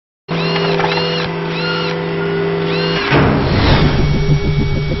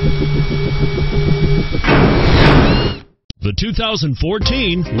The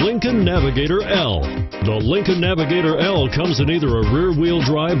 2014 Lincoln Navigator L. The Lincoln Navigator L comes in either a rear-wheel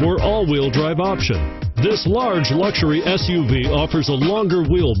drive or all-wheel drive option. This large luxury SUV offers a longer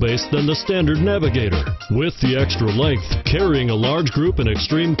wheelbase than the standard Navigator. With the extra length, carrying a large group in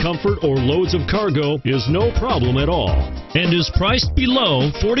extreme comfort or loads of cargo is no problem at all, and is priced below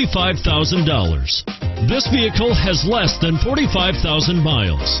 $45,000. This vehicle has less than 45,000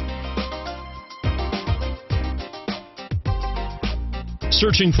 miles.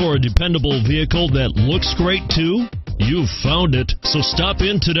 Searching for a dependable vehicle that looks great too? You've found it, so stop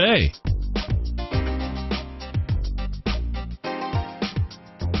in today.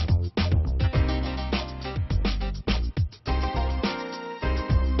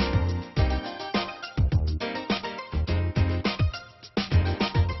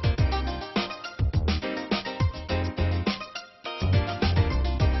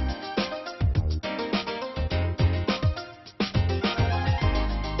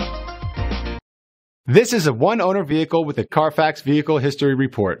 This is a one-owner vehicle with a Carfax Vehicle History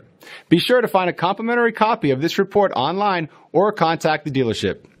Report. Be sure to find a complimentary copy of this report online or contact the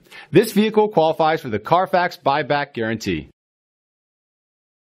dealership. This vehicle qualifies for the Carfax Buyback Guarantee.